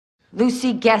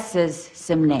Lucy guesses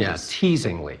some names. Yeah,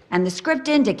 teasingly. And the script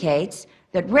indicates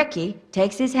that Ricky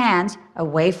takes his hands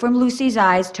away from Lucy's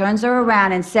eyes, turns her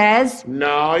around, and says,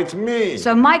 "No, it's me."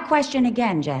 So my question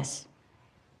again, Jess.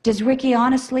 Does Ricky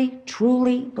honestly,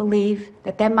 truly believe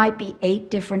that there might be 8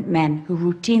 different men who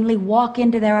routinely walk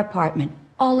into their apartment,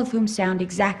 all of whom sound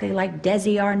exactly like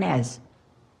Desi Arnaz?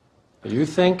 You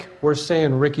think we're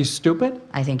saying Ricky's stupid?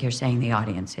 I think you're saying the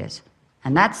audience is.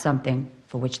 And that's something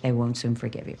for which they won't soon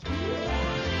forgive you.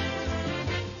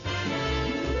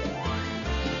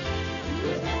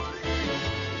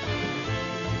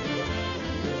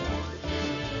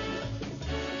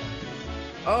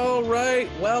 All right,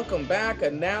 welcome back,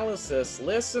 Analysis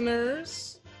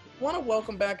listeners. Want to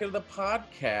welcome back into the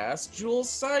podcast, Jules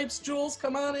Sipes. Jules,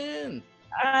 come on in.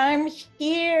 I'm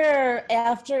here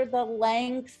after the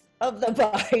length of the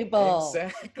Bible.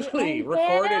 Exactly. I'm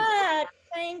Recorded. back.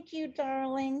 Thank you,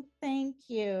 darling. Thank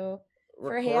you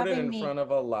for Recorded having in me. front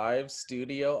of a live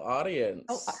studio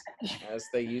audience, as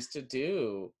they used to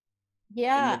do.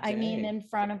 Yeah, I mean, in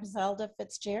front of Zelda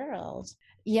Fitzgerald.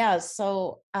 Yeah,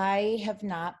 so I have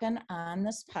not been on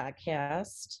this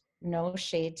podcast, no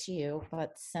shade to you,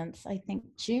 but since I think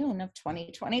June of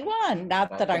 2021.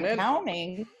 Not that I'm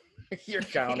counting. You're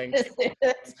counting.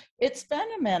 It's been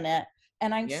a minute,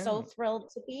 and I'm so thrilled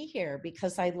to be here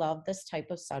because I love this type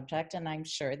of subject, and I'm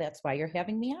sure that's why you're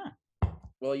having me on.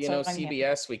 Well, you know,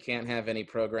 CBS, we can't have any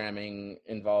programming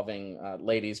involving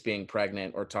ladies being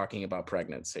pregnant or talking about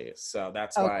pregnancy. So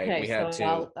that's why we had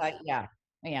to.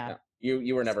 Yeah.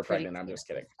 You were never pregnant. I'm just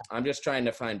kidding. I'm just trying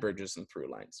to find bridges and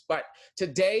through lines. But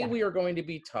today we are going to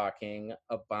be talking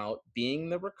about Being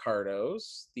the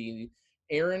Ricardos, the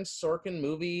Aaron Sorkin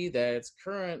movie that's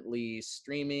currently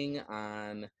streaming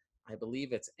on, I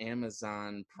believe it's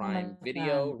Amazon Prime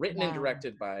Video, written and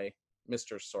directed by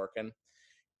Mr. Sorkin.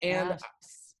 And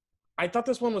I thought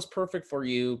this one was perfect for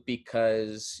you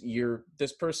because you're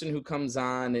this person who comes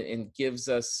on and gives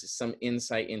us some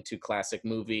insight into classic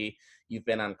movie. You've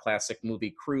been on classic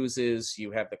movie cruises. You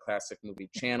have the classic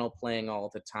movie channel playing all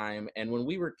the time. And when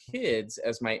we were kids,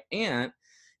 as my aunt,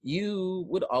 you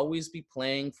would always be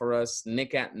playing for us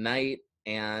Nick at Night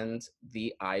and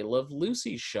the I Love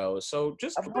Lucy show. So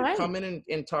just come in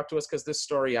and talk to us, because this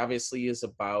story obviously is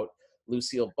about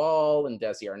Lucille Ball and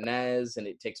Desi Arnaz, and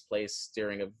it takes place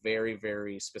during a very,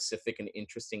 very specific and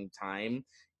interesting time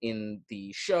in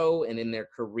the show and in their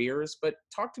careers. But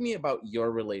talk to me about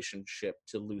your relationship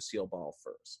to Lucille Ball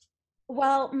first.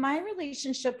 Well, my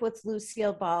relationship with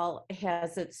Lucille Ball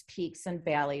has its peaks and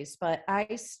valleys, but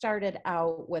I started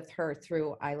out with her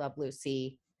through I Love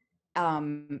Lucy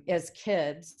as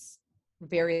kids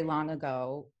very long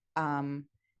ago.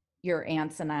 Your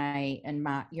aunts and I and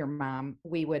your mom,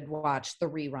 we would watch the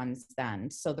reruns then.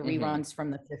 So the reruns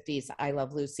from the 50s, I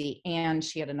Love Lucy. And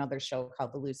she had another show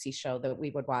called The Lucy Show that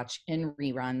we would watch in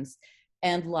reruns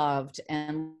and loved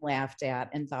and laughed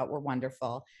at and thought were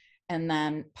wonderful. And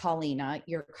then Paulina,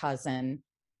 your cousin,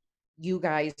 you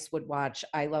guys would watch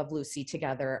I Love Lucy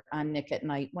together on Nick at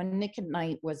Night, when Nick at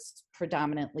Night was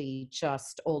predominantly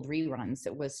just old reruns.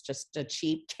 It was just a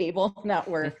cheap cable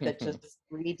network that just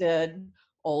redid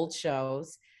old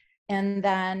shows. And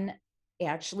then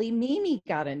actually Mimi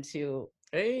got into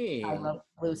I Love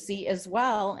Lucy as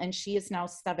well, and she is now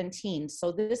 17.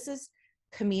 So this is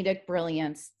comedic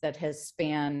brilliance that has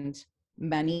spanned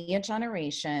many a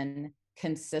generation,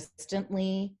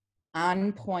 consistently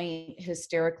on point,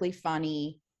 hysterically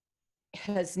funny,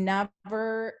 has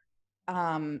never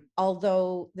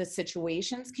although the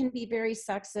situations can be very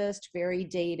sexist, very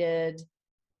dated,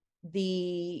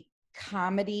 the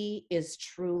comedy is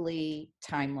truly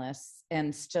timeless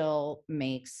and still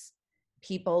makes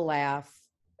people laugh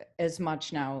as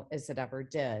much now as it ever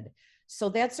did. So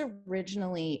that's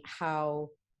originally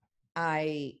how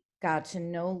I got to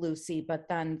know Lucy, but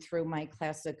then through my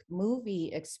classic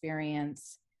movie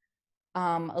experience,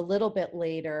 a little bit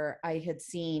later, I had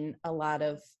seen a lot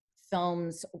of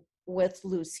films with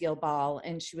Lucille Ball,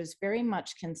 and she was very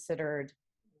much considered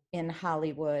in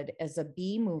Hollywood as a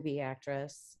B movie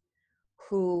actress,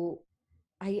 who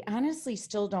I honestly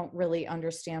still don't really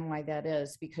understand why that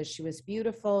is, because she was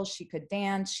beautiful, she could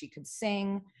dance, she could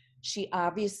sing, she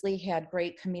obviously had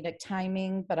great comedic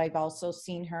timing, but I've also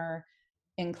seen her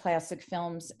in classic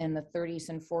films in the 30s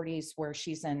and 40s where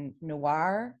she's in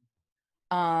noir.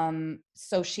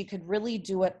 So she could really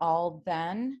do it all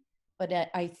then, but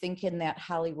I think in that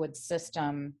Hollywood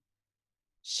system,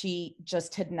 she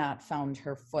just had not found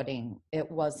her footing.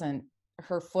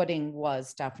 Her footing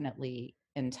was definitely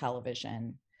in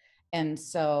television. And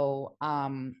so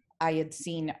I had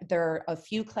seen, there are a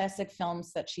few classic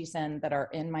films that she's in that are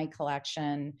in my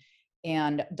collection.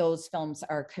 And those films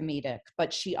are comedic,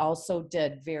 but she also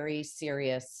did very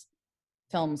serious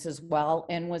films as well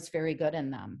and was very good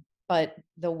in them. But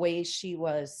the way she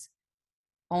was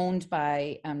owned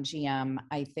by MGM,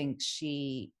 I think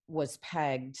she was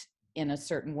pegged in a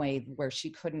certain way where she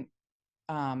couldn't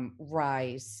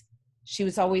rise. She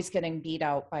was always getting beat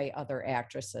out by other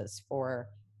actresses for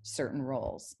certain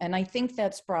roles. And I think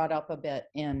that's brought up a bit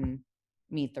in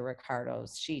Meet the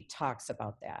Ricardos. She talks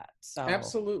about that. So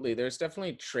Absolutely. There's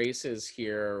definitely traces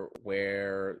here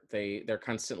where they're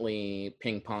constantly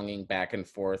ping-ponging back and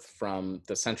forth from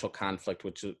the central conflict,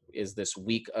 which is this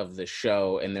week of the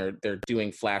show, and they're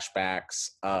doing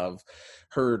flashbacks of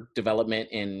her development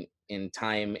in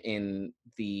time in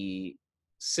the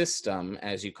system,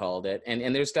 as you called it.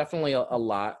 And there's definitely a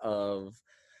lot of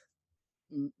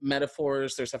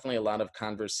metaphors. There's definitely a lot of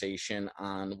conversation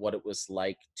on what it was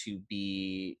like to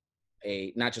be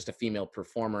a not just a female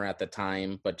performer at the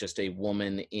time, but just a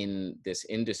woman in this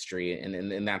industry,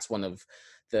 and that's one of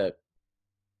the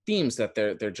themes that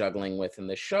they're juggling with in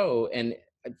the show. And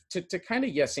to kind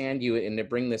of yes and you and to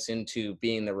bring this into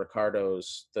Being the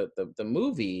Ricardos, the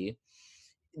movie,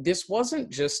 this wasn't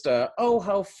just a oh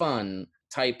how fun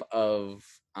type of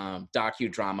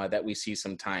docudrama that we see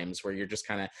sometimes where you're just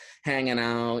kind of hanging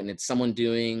out and it's someone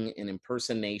doing an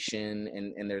impersonation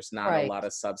and there's not a right. lot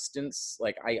of substance.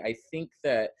 Like I think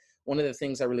that one of the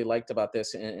things I really liked about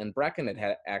this, and Brecken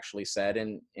had actually said,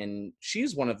 and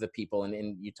she's one of the people,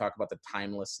 and you talk about the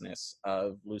timelessness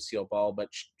of Lucille Ball, but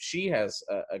she has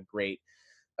a great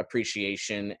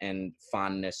appreciation and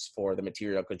fondness for the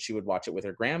material because she would watch it with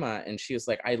her grandma, and she was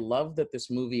like, I love that this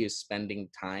movie is spending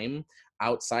time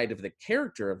outside of the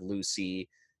character of Lucy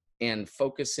and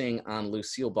focusing on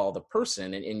Lucille Ball the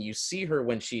person, and you see her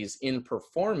when she's in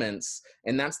performance,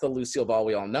 and that's the Lucille Ball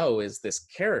we all know is this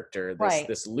character, Right.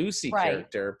 this Lucy Right.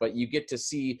 character, but you get to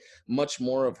see much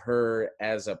more of her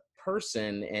as a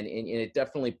person, and it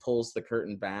definitely pulls the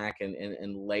curtain back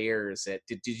and layers it.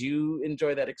 Did you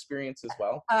enjoy that experience as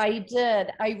well? I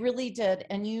did. I really did.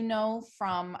 And you know,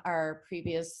 from our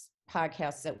previous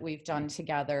podcasts that we've done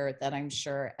together, that I'm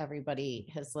sure everybody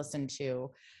has listened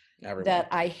to, Everyone. that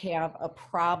I have a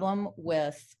problem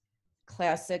with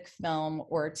classic film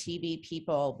or TV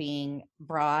people being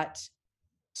brought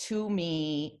to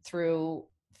me through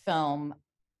film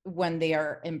when they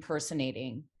are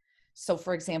impersonating. So,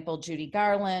 for example, Judy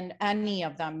Garland, any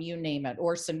of them, you name it,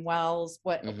 Orson Welles,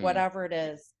 whatever it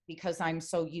is, because I'm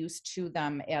so used to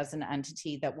them as an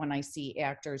entity that when I see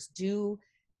actors do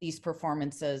these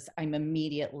performances, I'm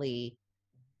immediately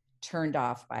turned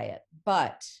off by it.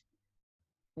 But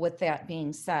with that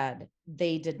being said,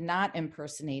 they did not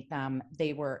impersonate them.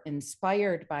 They were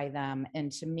inspired by them.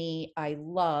 And to me, I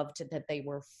loved that they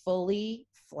were fully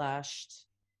fleshed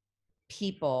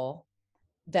people,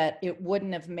 that it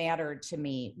wouldn't have mattered to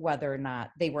me whether or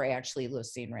not they were actually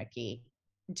Lucy and Ricky.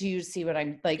 Do you see what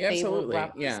I'm like? Absolutely. They were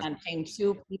representing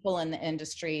two people in the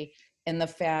industry, and the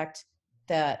fact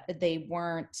that they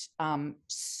weren't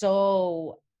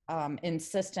so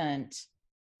insistent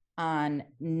on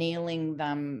nailing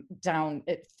them down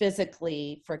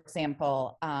physically. For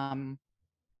example,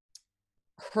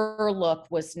 her look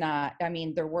was not, I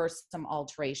mean, there were some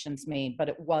alterations made, but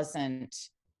it wasn't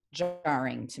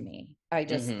jarring to me. I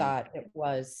just thought it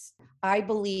was, I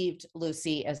believed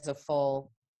Lucy as a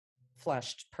full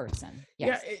fleshed person.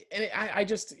 Yes. Yeah, and I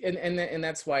just and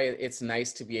that's why it's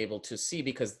nice to be able to see,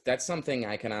 because that's something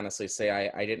I can honestly say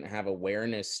I didn't have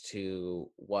awareness to,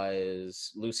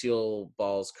 was Lucille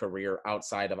Ball's career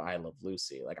outside of I Love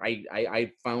Lucy. Like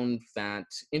I found that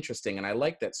interesting, and I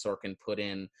like that Sorkin put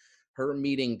in her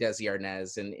meeting Desi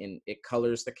Arnaz, and it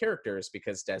colors the characters,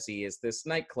 because Desi is this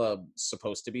nightclub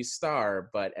supposed to be star,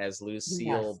 but as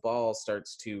Lucille Ball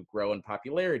starts to grow in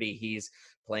popularity, he's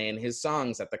playing his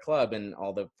songs at the club, and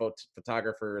all the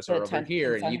photographers are over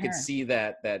here, and you could see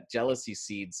that jealousy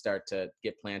seed start to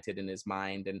get planted in his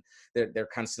mind, and they're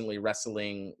constantly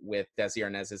wrestling with Desi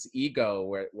Arnaz's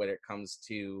ego when it comes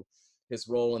to his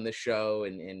role in the show,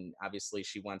 and obviously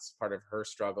she wants, part of her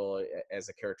struggle as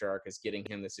a character arc is getting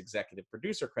him this executive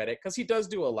producer credit, because he does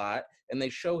do a lot, and they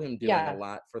show him doing a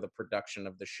lot for the production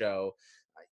of the show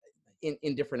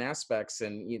in different aspects,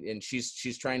 and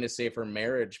she's trying to save her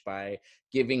marriage by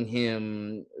giving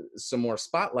him some more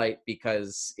spotlight,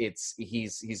 because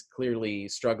he's clearly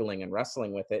struggling and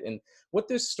wrestling with it. And what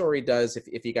this story does,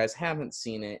 if you guys haven't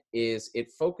seen it, is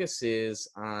it focuses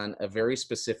on a very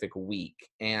specific week,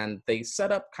 and they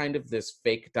set up kind of this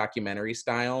fake documentary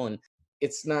style, and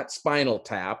it's not Spinal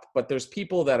Tap, but there's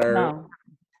people that are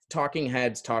talking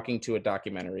heads talking to a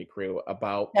documentary crew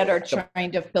about that are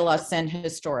trying to fill us in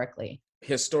historically.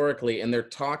 historically, and they're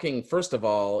talking, first of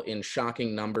all, in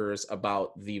shocking numbers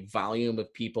about the volume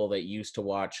of people that used to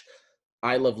watch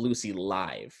I Love Lucy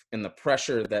live and the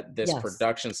pressure that this Yes.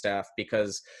 production staff,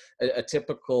 because a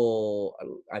typical,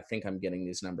 I think I'm getting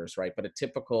these numbers right, but a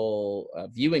typical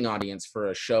viewing audience for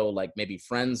a show like maybe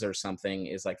Friends or something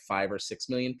is like 5 or 6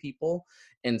 million people.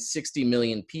 And 60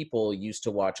 million people used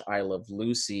to watch I Love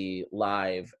Lucy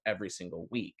live every single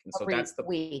week. And so Every that's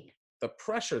week. the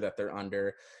pressure that they're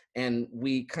under. And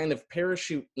we kind of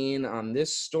parachute in on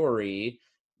this story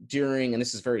during, and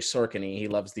this is very Sorkin-y, he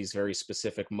loves these very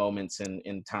specific moments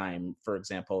in time. For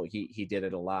example, he did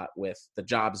it a lot with the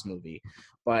Jobs movie,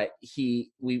 but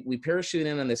we parachute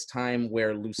in on this time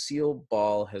where Lucille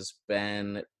Ball has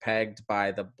been pegged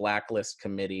by the Blacklist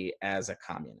Committee as a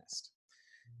communist.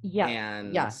 Yeah.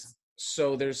 And Yes.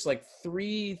 so there's like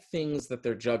three things that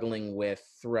they're juggling with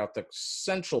throughout the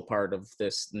central part of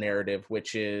this narrative,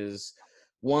 which is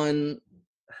one,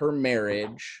 her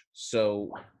marriage.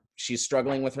 So she's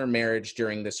struggling with her marriage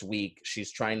during this week.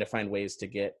 She's trying to find ways to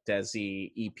get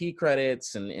Desi EP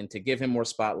credits and to give him more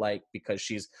spotlight, because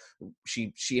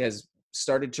she has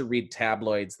started to read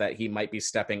tabloids that he might be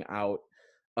stepping out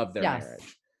of their Yes.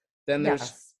 marriage. Then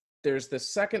Yes. there's the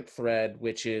second thread,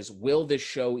 which is, will this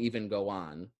show even go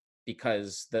on?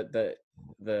 Because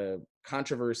the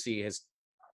controversy has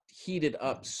heated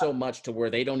up so much to where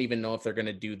they don't even know if they're going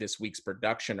to do this week's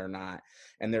production or not,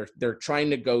 and they're trying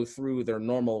to go through their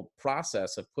normal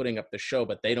process of putting up the show,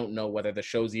 but they don't know whether the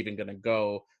show's even going to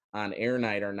go on air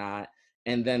night or not.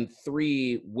 And then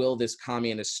three, will this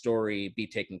communist story be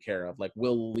taken care of? Like,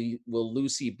 will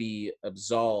Lucy be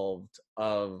absolved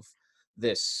of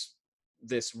this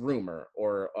rumor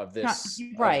or of this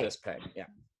Right. peg? Yeah.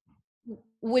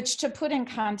 Which, to put in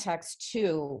context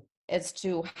too, as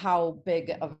to how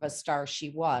big of a star she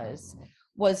was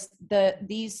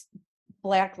these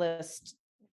blacklist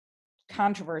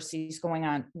controversies going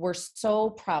on were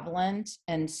so prevalent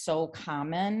and so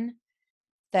common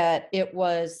that it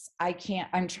was,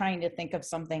 I'm trying to think of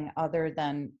something other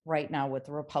than right now with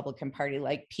the Republican Party,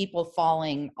 like people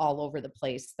falling all over the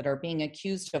place that are being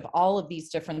accused of all of these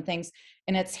different things.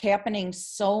 And it's happening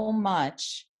so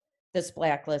much, this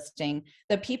blacklisting,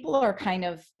 that people are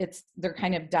they're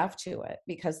kind of deaf to it,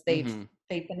 because Mm-hmm.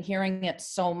 they've been hearing it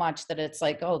so much that it's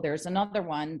like, oh, there's another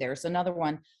one, there's another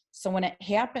one. So when it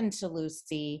happened to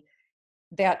Lucy,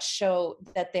 that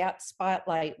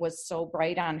spotlight was so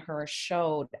bright on her,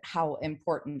 showed how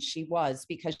important she was,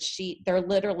 because they're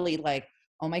literally like,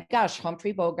 oh my gosh,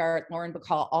 Humphrey Bogart, Lauren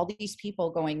Bacall, all these people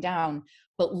going down,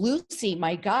 but Lucy,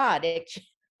 my God,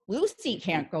 Lucy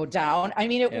can't go down. I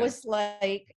mean, it Yeah. was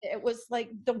like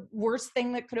the worst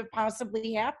thing that could have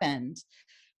possibly happened.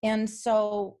 And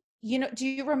so, do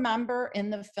you remember in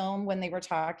the film when they were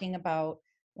talking about,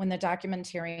 when the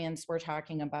documentarians were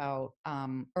talking about,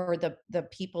 or the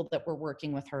people that were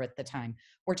working with her at the time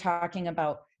were talking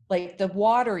about, like, the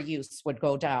water use would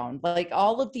go down, like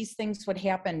all of these things would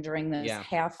happen during this Yeah.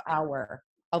 half hour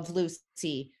of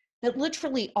Lucy that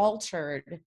literally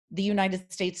altered the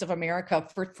United States of America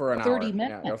for For an 30 hour,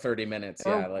 yeah, or minutes 30 minutes,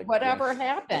 yeah, or like, yeah. whatever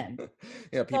happened.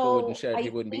 Yeah, people wouldn't So shed, I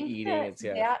people wouldn't be think eating, that it's,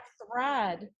 yeah.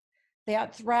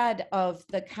 that thread of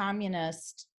the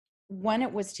communist, when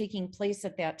it was taking place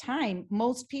at that time,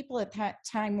 most people at that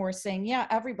time were saying, yeah,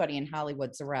 everybody in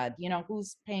Hollywood's a red,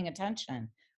 who's paying attention?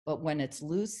 But when it's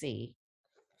Lucy,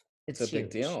 It's it's a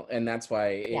big huge. deal, and that's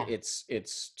why Yeah.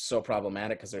 it's so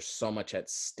problematic, because there's so much at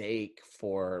stake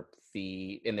for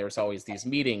and there's always these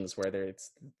meetings where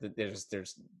there's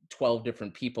 12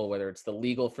 different people, whether it's the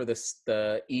legal for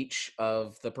the each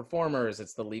of the performers,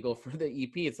 it's the legal for the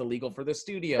EP, it's the legal for the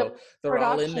studio. The They're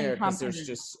all in production there because there's company,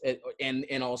 just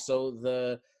and also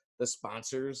the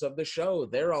sponsors of the show,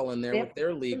 they're all in there with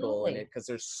their legal, and absolutely. because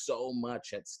there's so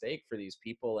much at stake for these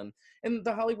people. And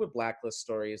the Hollywood blacklist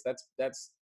stories,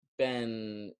 that's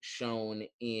been shown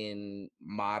in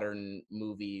modern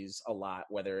movies a lot,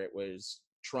 whether it was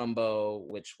Trumbo,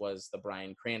 which was the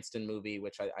Bryan Cranston movie,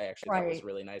 which I actually thought was Right.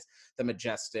 really nice. The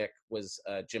Majestic was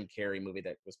a Jim Carrey movie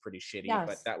that was pretty shitty, but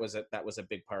Yes. that was a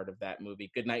big part of that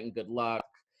movie. Good Night and Good Luck,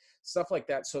 stuff like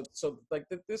that. So like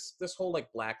this whole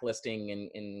like blacklisting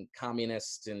and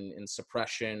communist and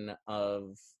suppression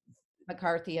of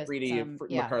McCarthyism.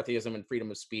 Yeah. McCarthyism and freedom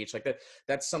of speech, like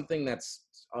that's something that's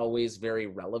always very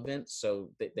relevant, so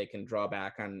that they can draw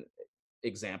back on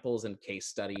examples and case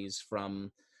studies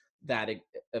from that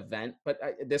event. But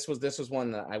this was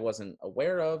one that I wasn't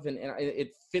aware of, and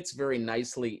it fits very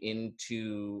nicely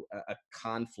into a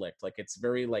conflict. Like, it's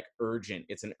very like urgent,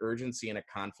 it's an urgency and a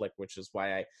conflict, which is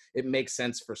why it makes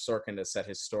sense for Sorkin to set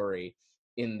his story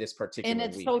in this And particular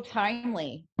it's week. so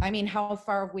timely. I mean, how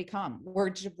far have we come?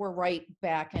 We're right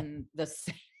back in this.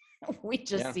 We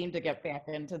just Yeah. seem to get back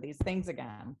into these things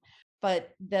again.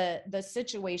 But the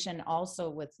situation also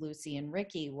with Lucy and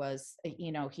Ricky was,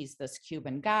 he's this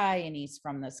Cuban guy and he's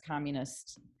from this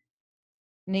communist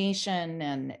nation,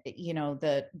 and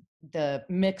the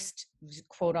mixed,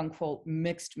 quote unquote,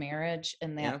 mixed marriage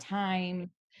in Yeah. that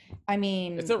time. I It's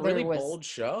mean, a there really was, bold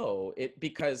show.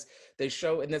 Because they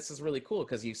show, and this is really cool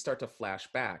because you start to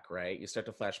flash back, right? You start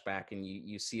to flash back, and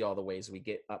you see all the ways we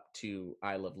get up to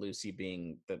I Love Lucy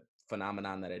being the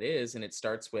phenomenon that it is, and it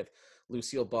starts with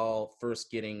Lucille Ball first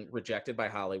getting rejected by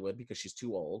Hollywood because she's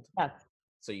too old. yes,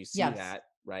 So you see yes, that,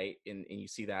 right? And you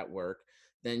see that work.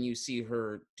 Then you see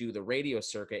her do the radio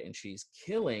circuit and she's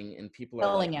killing, and people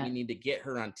are like, killing we it. need to get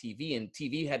her on TV. And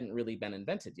TV hadn't really been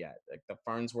invented yet. Like the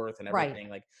Farnsworth and Right. everything,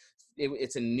 like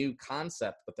it's a new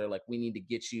concept, but they're like, we need to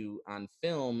get you on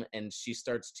film. And she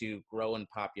starts to grow in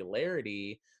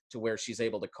popularity to where she's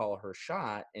able to call her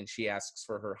shot, and she asks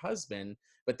for her husband.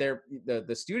 But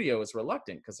the studio is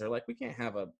reluctant because they're like, we can't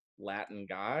have a Latin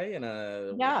guy and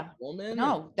a white Yeah. woman, and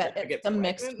No, she that has to it's get a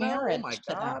mixed pregnant now. Oh my marriage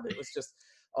to them. God. It was just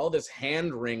all this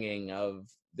hand wringing of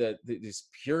these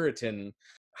Puritan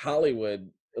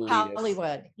Hollywood elitists.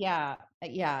 Hollywood. Yeah.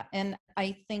 Yeah. And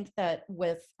I think that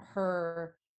with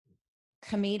her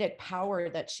comedic power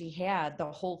that she had,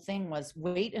 the whole thing was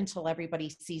wait until everybody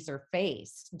sees her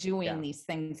face doing Yeah. these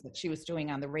things that she was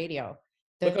doing on the radio.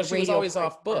 The Because she was radio always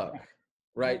off book, program.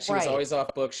 right? She was Right. always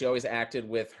off book. She always acted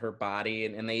with her body.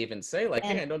 And they even say, like,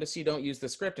 hey, And I notice you don't use the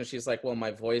script. And she's like, well,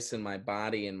 my voice and my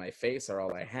body and my face are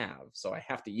all I have. So I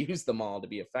have to use them all to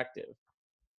be effective.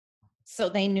 so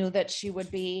they knew that she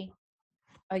would be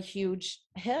a huge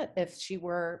hit if she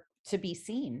were to be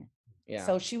seen. Yeah.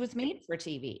 So she was made for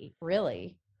TV,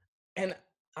 really. And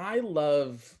I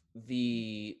love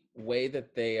the way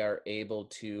that they are able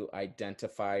to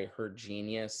identify her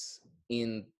genius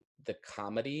in the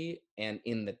comedy and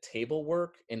in the table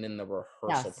work and in the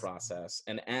rehearsal Yes. process.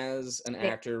 And as an It-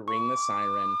 actor, ring the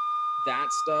siren, that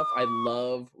stuff, I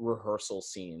love rehearsal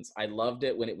scenes. I loved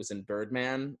it when it was in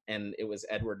Birdman and it was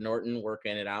Edward Norton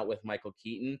working it out with Michael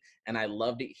Keaton. And I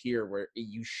loved it here where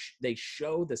they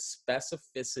show the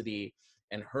specificity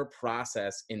and her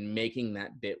process in making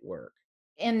that bit work.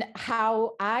 and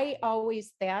how I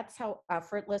always, that's how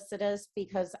effortless it is,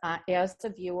 because as a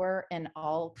viewer in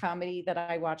all comedy that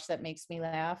I watch that makes me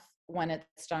laugh, when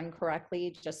it's done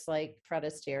correctly, just like Fred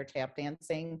Astaire tap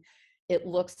dancing, it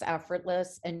looks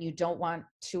effortless and you don't want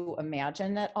to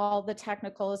imagine that all the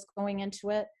technical is going into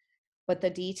it, but the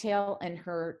detail in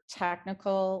her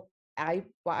technical, I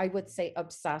would say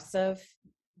obsessive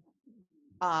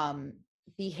um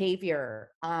behavior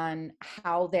on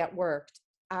how that worked.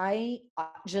 I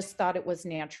just thought it was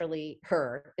naturally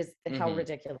her. Is how Hmm.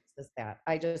 ridiculous is that?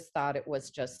 I just thought it was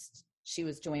just she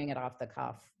was doing it off the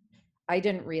cuff. I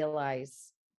didn't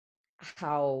realize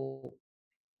how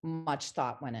much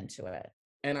thought went into it.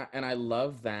 And I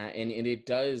love that, and it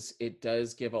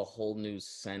does give a whole new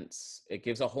sense. It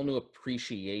gives a whole new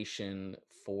appreciation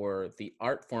for the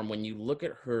art form when you look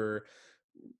at her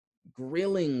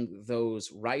grilling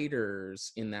those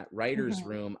writers in that writer's Mhm.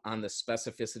 room on the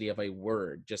specificity of a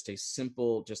word, just a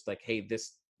simple, just like, hey,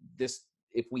 this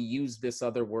if we use this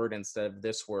other word instead of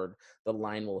this word, the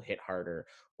line will hit harder.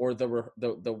 Or the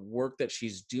work that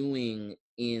she's doing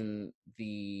in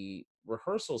the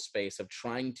rehearsal space of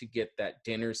trying to get that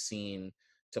dinner scene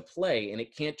to play, and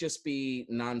it can't just be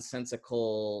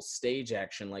nonsensical stage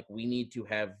action. Like, we need to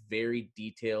have very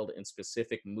detailed and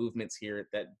specific movements here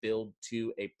that build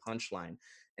to a punchline,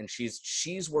 and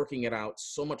she's working it out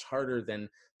so much harder than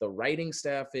the writing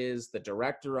staff is, the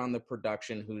director on the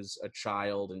production, who's a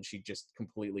child, and she just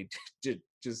completely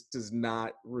just does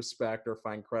not respect or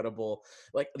find credible,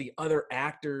 like, the other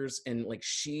actors. And like,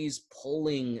 she's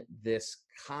pulling this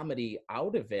comedy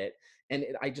out of it. And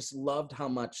I just loved how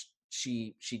much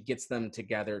she gets them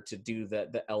together to do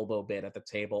the elbow bit at the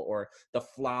table, or the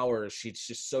flowers. She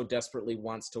just so desperately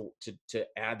wants to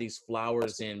add these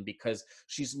flowers in because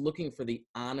she's looking for the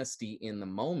honesty in the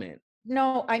moment.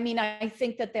 No, I mean, I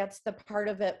think that that's the part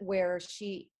of it where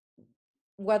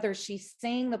whether she's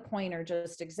saying the point or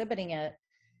just exhibiting it,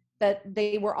 that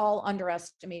they were all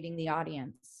underestimating the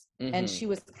audience. And Hmm. she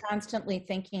was constantly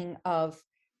thinking of,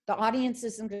 the audience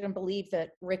isn't going to believe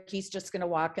that Ricky's just going to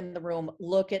walk in the room,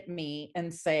 look at me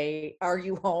and say, are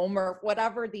you home? Or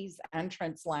whatever these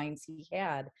entrance lines he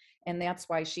had. And that's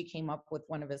why she came up with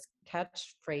one of his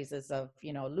catchphrases of,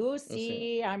 Let's see.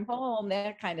 Lucy, I'm home,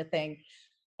 that kind of thing.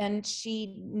 And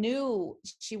she knew,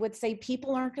 she would say,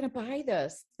 people aren't going to buy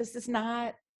this. This is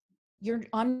not you're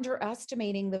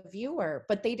underestimating the viewer.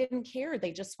 But they didn't care.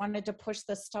 They just wanted to push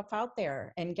this stuff out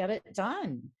there and get it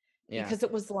done Yeah. because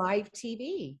it was live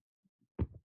TV.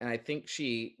 And I think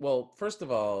well, first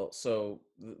of all, so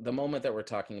the moment that we're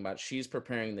talking about, she's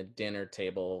preparing the dinner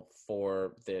table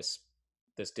for this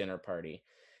dinner party.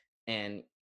 And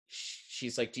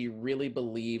she's like, do you really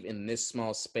believe in this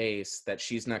small space that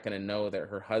she's not going to know that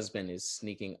her husband is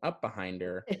sneaking up behind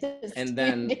her? And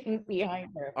then Standing behind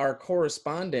her. our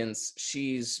correspondence,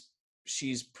 she's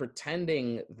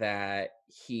pretending that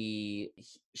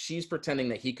she's pretending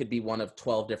that he could be one of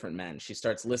 12 different men. She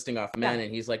starts listing off men,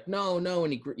 and he's like, no,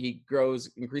 and he grows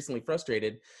increasingly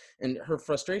frustrated. And her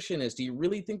frustration is, do you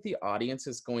really think the audience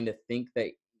is going to think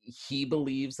that he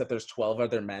believes that there's 12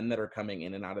 other men that are coming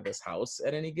in and out of this house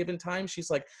at any given time?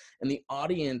 She's like, and the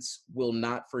audience will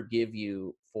not forgive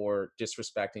you for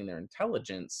disrespecting their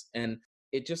intelligence. And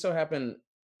it just so happened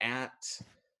at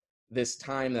this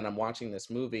time that I'm watching this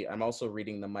movie, I'm also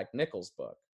reading the Mike Nichols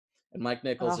book. And Mike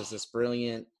Nichols is this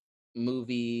brilliant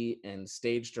movie and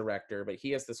stage director, but he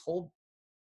has this whole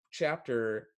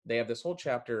chapter, they have this whole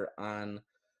chapter on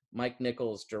Mike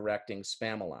Nichols directing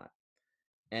Spamalot.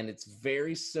 And it's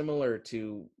very similar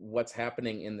to what's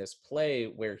happening in this play,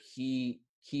 where he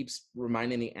keeps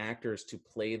reminding the actors to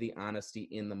play the honesty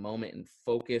in the moment and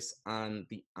focus on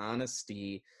the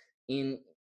honesty in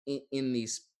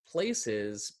these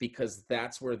places, because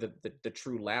that's where the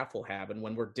true laugh will happen.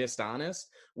 When we're dishonest,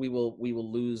 we will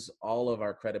lose all of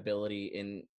our credibility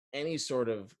in any sort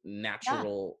of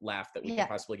natural laugh that we could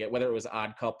possibly get, whether it was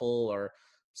Odd Couple or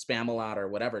Spamalot or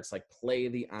whatever. It's like, play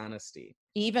the honesty.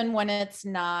 Even when it's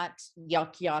not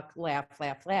yuck, yuck, laugh,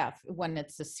 laugh, laugh, when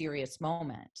it's a serious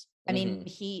moment. I mean,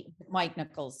 Mike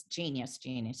Nichols, genius.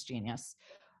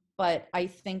 But I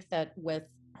think that with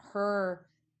her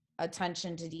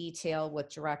attention to detail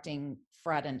with directing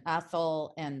Fred and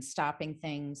Ethel and stopping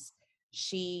things,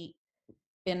 she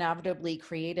inevitably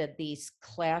created these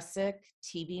classic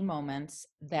TV moments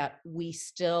that we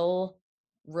still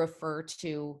refer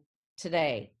to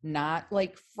today. Not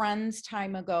like Friends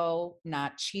time ago,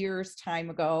 not Cheers time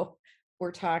ago.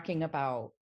 We're talking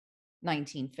about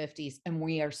 1950s, and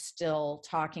we are still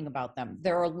talking about them.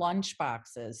 There are lunch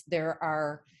boxes.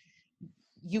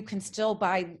 You can still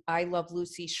buy I Love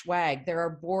Lucy swag. There are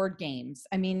board games.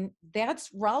 I mean, that's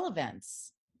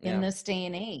relevance in this day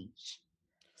and age.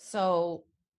 So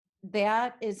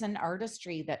that is an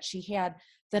artistry that she had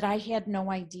that I had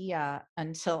no idea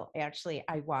until actually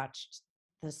I watched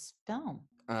this film.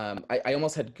 I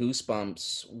almost had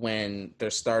goosebumps when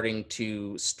they're starting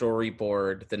to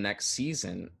storyboard the next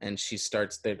season, and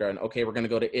they're going, okay, we're going to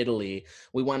go to Italy.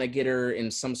 We want to get her in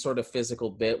some sort of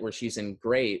physical bit where she's in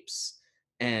grapes.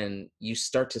 And you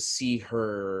start to see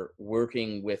her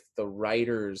working with the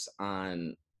writers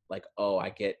on, like, oh,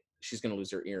 I get, she's going to lose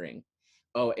her earring.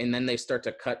 Oh, and then they start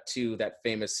to cut to that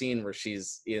famous scene where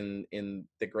she's in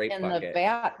the grape bucket,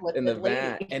 in the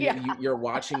vat, and you're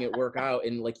watching it work out,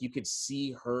 and like you could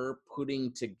see her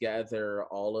putting together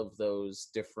all of those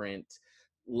different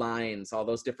lines, all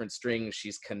those different strings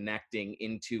she's connecting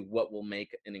into what will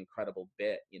make an incredible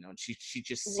bit, and she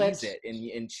just sees it,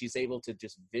 and she's able to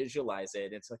just visualize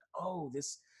it. It's like, oh,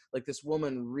 this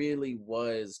woman really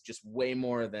was just way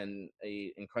more than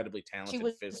a incredibly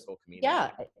talented physical comedian.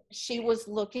 Yeah, she was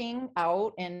looking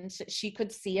out and she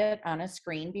could see it on a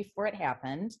screen before it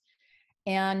happened.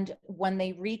 And when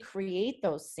they recreate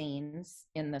those scenes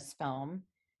in this film,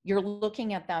 you're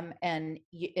looking at them and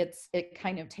it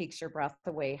kind of takes your breath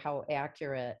away how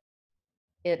accurate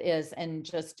it is, and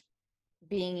just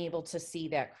being able to see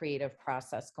that creative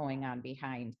process going on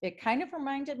behind. It kind of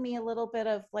reminded me a little bit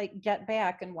of like Get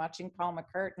Back and watching Paul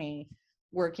McCartney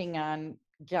working on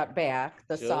Get Back,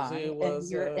 the song. And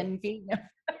you're in Vietnam.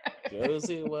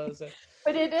 Josie was it.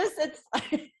 But it's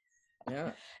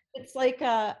yeah. It's like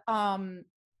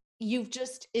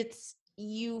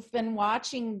you've been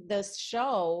watching this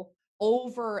show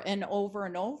over and over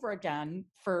and over again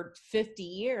for 50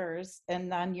 years,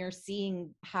 and then you're seeing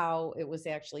how it was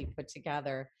actually put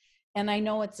together. And I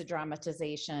know it's a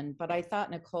dramatization, but I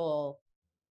thought Nicole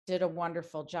did a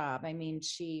wonderful job. I mean,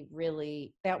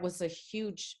 that was a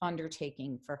huge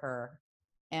undertaking for her.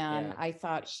 And I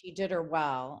thought she did her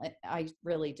well. I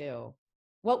really do.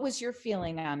 What was your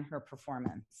feeling on her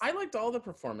performance? I liked all the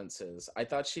performances. I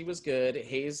thought she was good.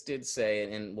 Hayes did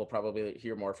say, and we'll probably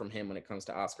hear more from him when it comes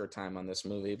to Oscar time on this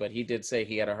movie, but he did say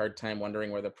he had a hard time wondering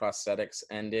where the prosthetics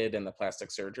ended and the plastic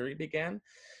surgery began.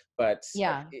 But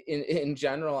in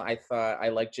general, I thought I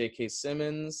liked J.K.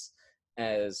 Simmons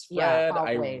as Fred.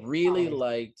 I really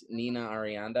liked Nina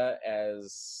Arianda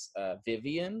as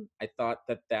Vivian. I thought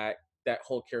that that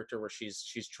whole character where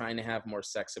she's trying to have more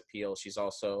sex appeal. She's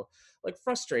also like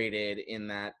frustrated in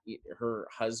that her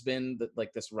husband,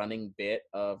 like this running bit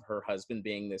of her husband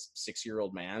being this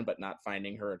 6-year-old man but not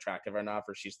finding her attractive enough,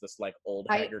 or she's this like old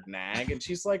I haggard nag, and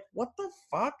she's like, what the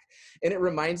fuck? And it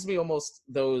reminds me almost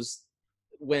those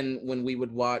when we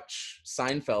would watch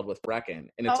Seinfeld with Brecken,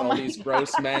 and it's oh all my these God.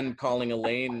 gross men calling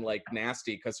Elaine like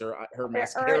nasty because her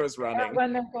mascara is Or running.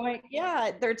 when they're going, yeah,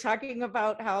 they're talking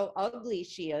about how ugly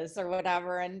she is or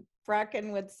whatever, and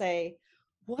Bracken would say,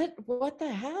 what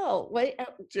the hell? What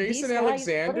these Jason guys? What are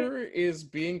Alexander is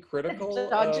being you critical of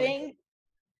judging?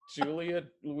 Julia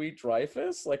Louis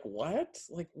Dreyfus. Like what?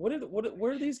 Like where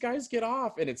do these guys get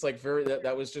off? And it's like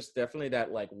that was just definitely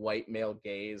that like white male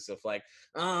gaze of like,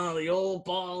 oh, the old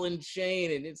ball and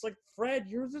chain. And it's like, Fred,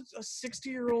 you're a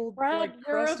 60-year-old Fred, like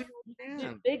you're crusty a old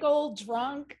man. big old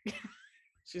drunk.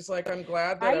 She's like, I'm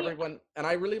glad that I everyone, and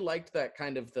I really liked that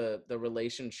kind of the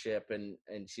relationship, and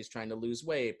she's trying to lose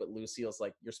weight, but Lucille's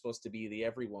like, you're supposed to be the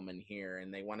every woman here,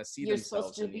 and they want to see You're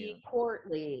supposed themselves to in you. be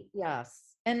courtly, yes.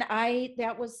 And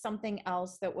that was something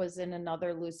else that was in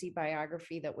another Lucy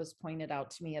biography that was pointed out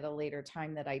to me at a later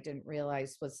time that I didn't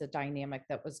realize was the dynamic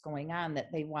that was going on,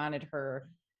 that they wanted her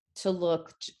to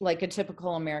look like a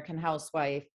typical American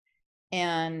housewife.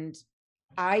 And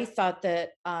I thought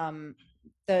that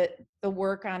the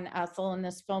work on Ethel in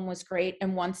this film was great.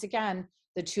 And once again,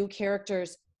 the two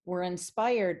characters were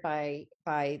inspired by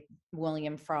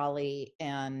William Frawley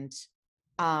and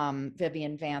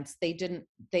Vivian Vance.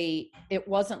 It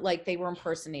wasn't like they were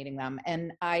impersonating them.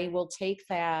 And I will take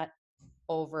that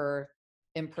over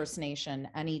impersonation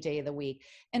any day of the week.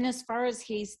 And as far as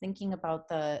he's thinking about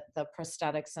the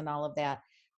prosthetics and all of that,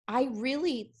 I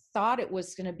really thought it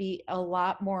was going to be a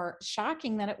lot more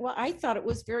shocking than it was. I thought it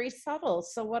was very subtle.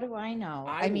 So what do I know?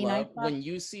 I mean, I love thought when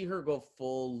you see her go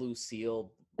full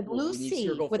Lucille. When you see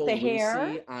her Lucy go with the full hair.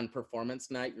 Lucy on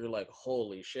performance night, you're like,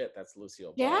 holy shit, that's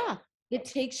Lucille Ball. Yeah, it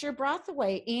takes your breath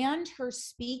away. And her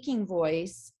speaking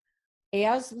voice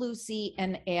as Lucy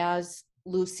and as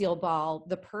Lucille Ball,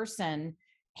 the person,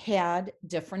 had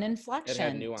different It had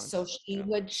inflection. nuance. So she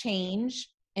would change,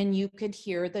 and you could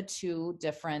hear the two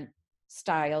different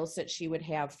styles that she would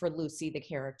have for Lucy, the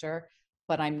character.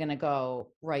 But I'm going to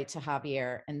go right to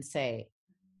Javier and say,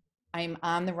 I'm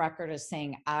on the record as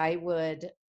saying I would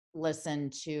listen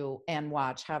to and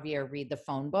watch Javier read the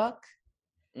phone book.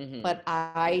 Mm-hmm. But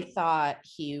I thought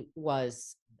he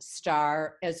was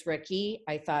star as Ricky.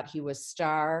 I thought he was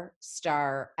star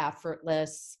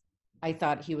effortless. I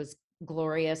thought he was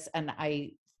glorious, and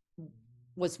I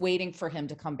was waiting for him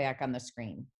to come back on the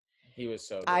screen. He was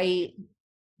so good.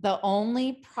 The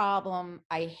only problem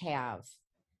I have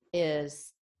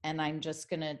is, and I'm just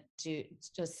going to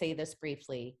just say this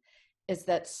briefly, is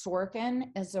that Sorkin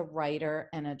is a writer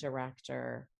and a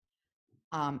director.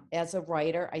 As a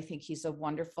writer, I think he's a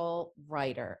wonderful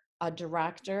writer. A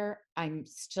director, I'm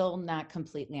still not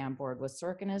completely on board with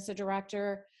Sorkin as a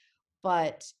director,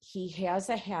 but he has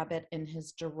a habit in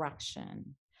his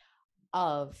direction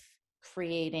of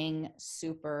creating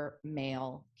super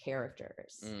male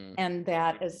characters. And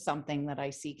that is something that I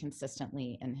see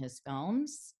consistently in his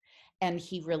films. And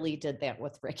he really did that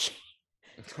with Ricky.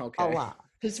 Okay. A lot.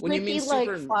 Because When you Ricky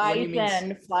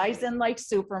mean flies in like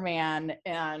Superman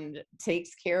and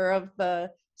takes care of the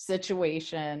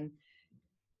situation.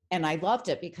 And I loved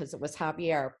it because it was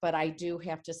Javier. But I do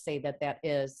have to say that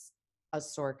is a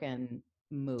Sorkin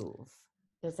move.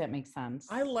 Does that make sense?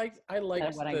 I liked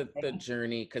the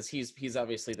journey, because he's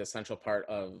obviously the central part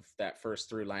of that first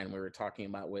through line we were talking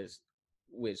about,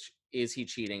 which is he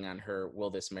cheating on her?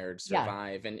 Will this marriage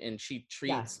survive? Yeah. And she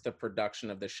treats the production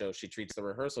of the show, she treats the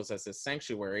rehearsals as this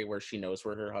sanctuary where she knows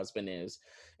where her husband is,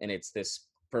 and it's this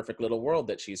perfect little world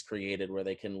that she's created where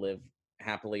they can live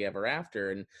happily ever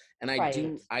after. And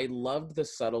I loved the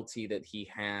subtlety that he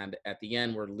had at the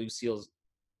end, where Lucille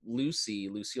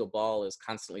Ball is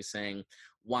constantly saying,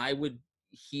 why would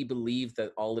he believe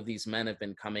that all of these men have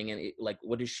been coming in? Like,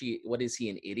 what is he,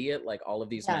 an idiot? Like, all of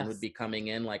these men would be coming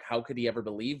in. Like, how could he ever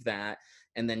believe that?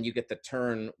 And then you get the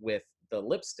turn with the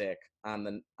lipstick on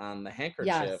the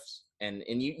handkerchiefs. And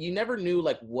you never knew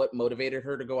like what motivated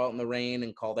her to go out in the rain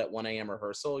and call that 1 a.m.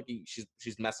 rehearsal.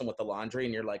 She's messing with the laundry,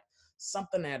 and you're like,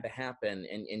 something had to happen.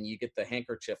 And you get the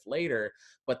handkerchief later,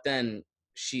 but then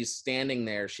she's standing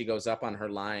there, she goes up on her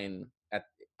line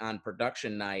on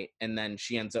production night, and then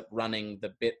she ends up running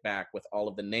the bit back with all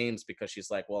of the names because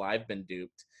she's like, well, I've been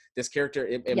duped. This character,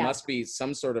 it Yes. must be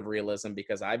some sort of realism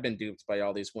because I've been duped by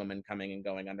all these women coming and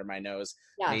going under my nose.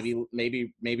 Yes.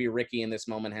 Maybe Ricky in this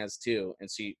moment has too, and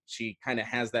she kind of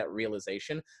has that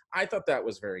realization. I thought that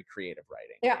was very creative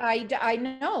writing. Yeah, I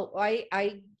know.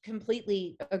 I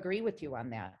completely agree with you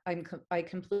on that. I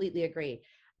completely agree.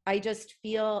 I just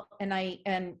feel, and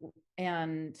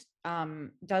Desi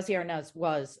Arnaz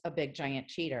was a big giant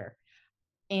cheater,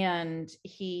 and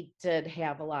he did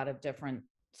have a lot of different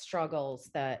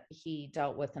struggles that he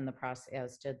dealt with in the process,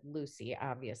 as did Lucy,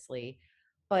 obviously.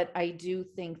 But I do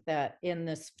think that in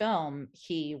this film,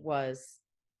 he was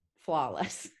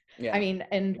flawless. Yeah. I mean,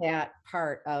 in that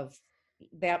part of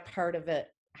it,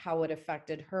 how it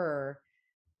affected her,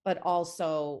 but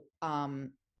also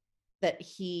that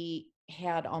he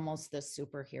had almost this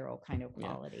superhero kind of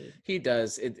quality. Yeah, he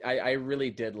does. I really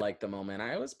did like the moment.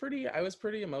 I was pretty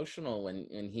emotional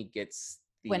when he gets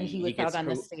when he was out on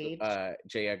the stage.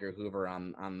 J. Edgar Hoover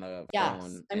on the Yes,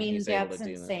 phone. I mean, he's able that's to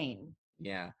do insane. that.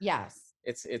 Yeah. Yes.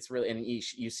 It's really, and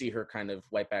you see her kind of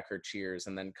wipe back her tears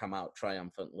and then come out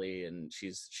triumphantly, and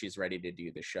she's ready to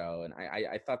do the show. And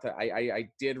I thought that I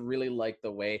did really like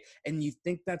the way, and you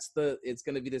think it's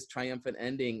going to be this triumphant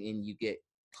ending, and you get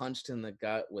punched in the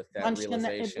gut with that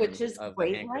realization, which is of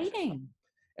great writing.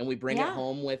 And we bring it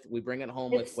home with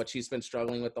what she's been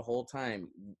struggling with the whole time.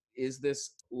 Is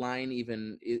this line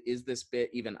even? Is this bit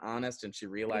even honest? And she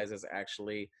realizes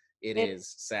actually it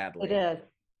is. Sadly, it is.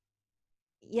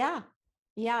 Yeah.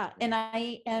 Yeah.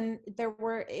 And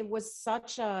it was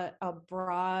such a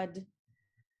broad,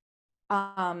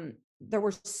 there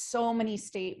were so many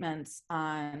statements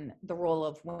on the role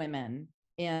of women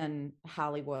in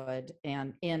Hollywood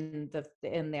and in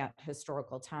that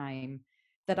historical time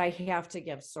that I have to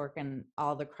give Sorkin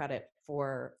all the credit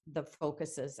for the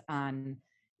focuses on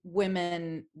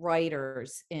women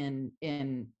writers in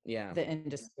the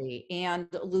industry, and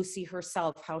Lucy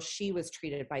herself, how she was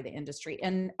treated by the industry,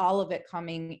 and all of it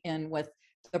coming in with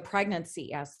the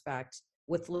pregnancy aspect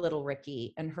with little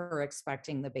Ricky and her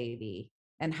expecting the baby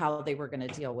and how they were going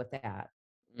to deal with that.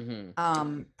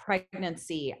 Mm-hmm.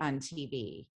 Pregnancy on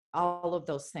TV, all of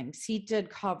those things. He did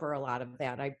cover a lot of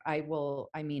that.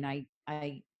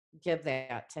 I give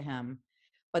that to him,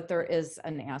 but there is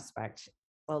an aspect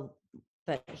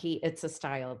that it's a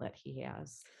style that he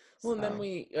has. Well,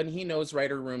 and he knows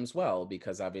writer rooms well,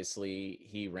 because obviously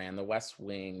he ran The West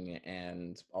Wing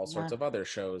and all sorts of other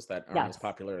shows that aren't as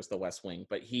popular as The West Wing.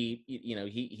 But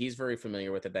he's very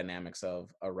familiar with the dynamics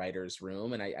of a writer's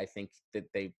room, and I think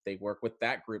that they work with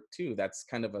that group too. That's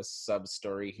kind of a sub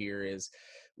story here, is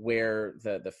where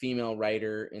the female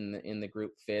writer in the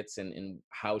group fits, and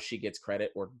how she gets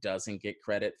credit or doesn't get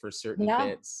credit for certain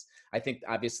bits. I think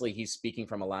obviously he's speaking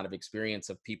from a lot of experience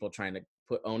of people trying to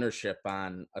put ownership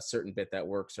on a certain bit that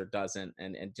works or doesn't,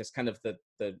 and just kind of the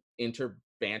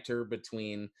banter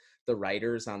between the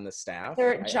writers on the staff.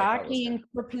 They're jockeying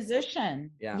for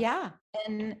position. Yeah.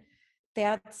 And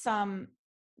that's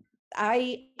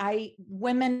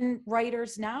women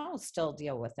writers now still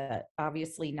deal with it,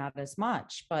 obviously not as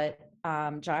much, but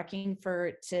jockeying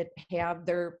to have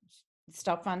their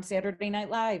stuff on Saturday Night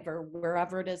Live or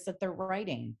wherever it is that they're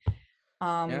writing.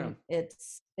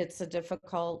 It's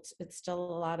still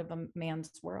a lot of a man's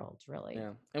world, really.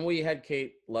 Yeah. And we had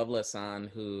Kate Lovelace on,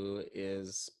 who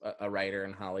is a writer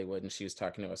in Hollywood, and she was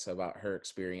talking to us about her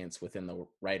experience within the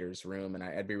writer's room, and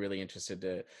I'd be really interested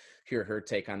to hear her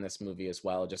take on this movie as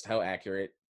well, just how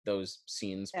accurate those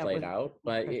scenes played out.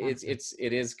 But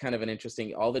it is kind of an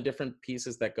interesting, all the different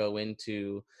pieces that go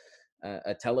into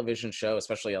a television show,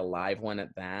 especially a live one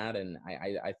at that. And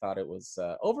I thought it was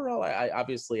overall,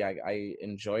 I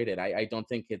enjoyed it. I don't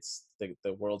think it's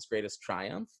the world's greatest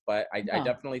triumph, but I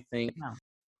definitely think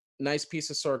nice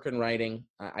piece of Sorkin writing.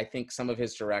 I think some of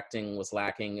his directing was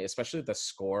lacking, especially the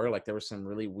score. Like there were some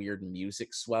really weird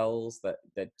music swells that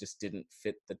just didn't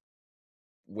fit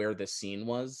where the scene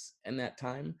was in that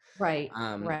time. Right.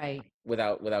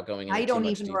 Without going into I don't too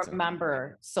much even detail.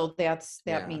 remember. So that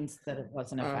means that it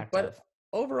wasn't effective. But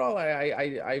overall,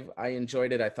 I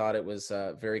enjoyed it. I thought it was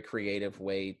a very creative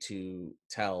way to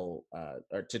tell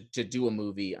or to do a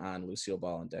movie on Lucille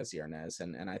Ball and Desi Arnaz,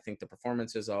 and I think the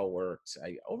performances all worked.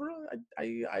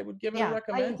 I would give it a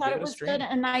recommend. I thought it was good,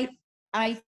 and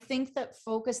I think that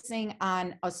focusing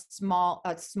on a small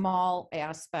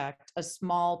aspect, a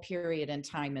small period in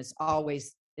time is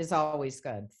always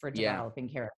good for developing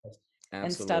characters.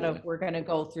 Absolutely. Instead of we're going to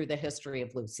go through the history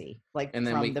of Lucy,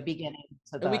 from the beginning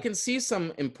to we can see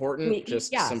some important,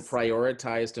 some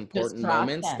prioritized important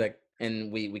moments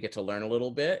and we get to learn a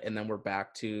little bit, and then we're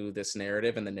back to this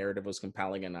narrative, and the narrative was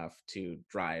compelling enough to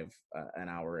drive an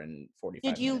hour and 45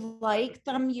 Did you minutes. like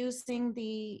them using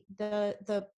the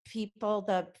people,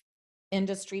 the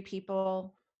industry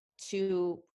people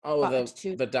to Oh,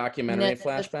 to the documentary knit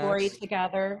the story flashbacks.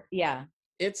 together? Yeah.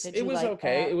 Did It you was like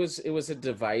okay. that? It was a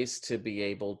device to be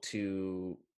able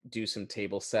to do some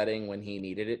table setting when he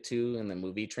needed it to in the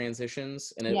movie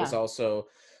transitions, and it was Yeah. also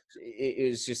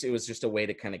it was just a way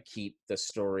to kind of keep the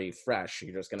story fresh.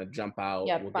 You're just going to jump out,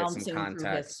 Yeah, we'll get some bouncing through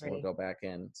context, we'll history. go back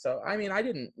in. So I mean, I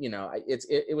didn't,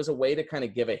 it was a way to kind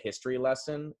of give a history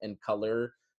lesson and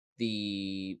color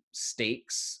the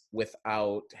stakes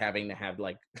without having to have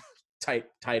like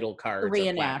title cards or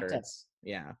Reenact it. placards.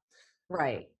 Yeah.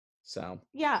 Right. So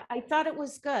Yeah, I thought it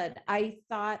was good. I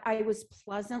thought I was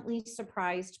pleasantly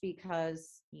surprised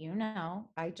because,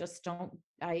 I just don't,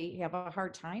 I have a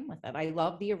hard time with it. I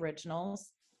love the originals,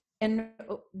 and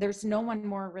there's no one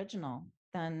more original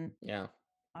than yeah,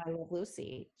 I Love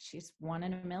Lucy. She's one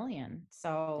in a million.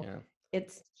 So yeah,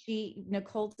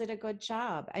 Nicole did a good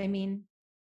job. I mean,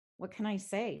 what can I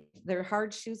say? They're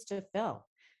hard shoes to fill.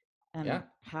 yeah. And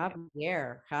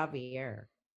Javier,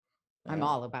 I'm Uh,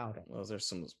 all about it. those are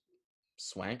some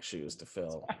swank shoes to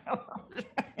fill.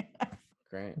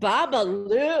 Great.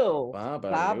 Babaloo.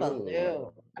 Babaloo.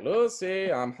 Babaloo.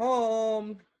 Lucy, I'm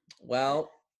home.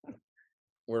 Well,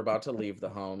 we're about to leave the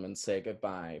home and say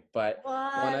goodbye, but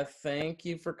want to What? thank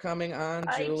you for coming on,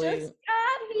 I Julie. just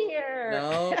got here.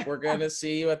 No, we're going to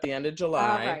see you at the end of All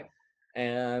July. right.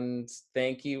 And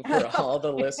thank you for all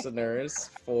the listeners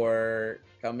for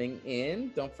coming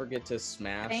in. Don't forget to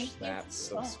smash Thank you that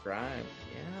so- subscribe.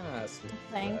 Yes.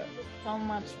 Thank you so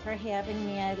much for having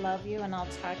me. I love you, and I'll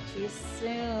talk to you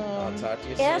soon. I'll talk to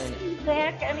you Ask soon. me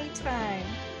back anytime.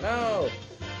 No.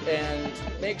 And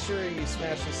make sure you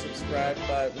smash the subscribe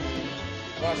button.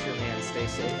 Wash your hands. Stay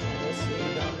safe. And we'll see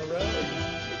you down the road.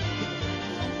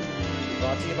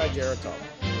 Brought to you by Geritol.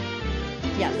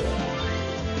 Yes.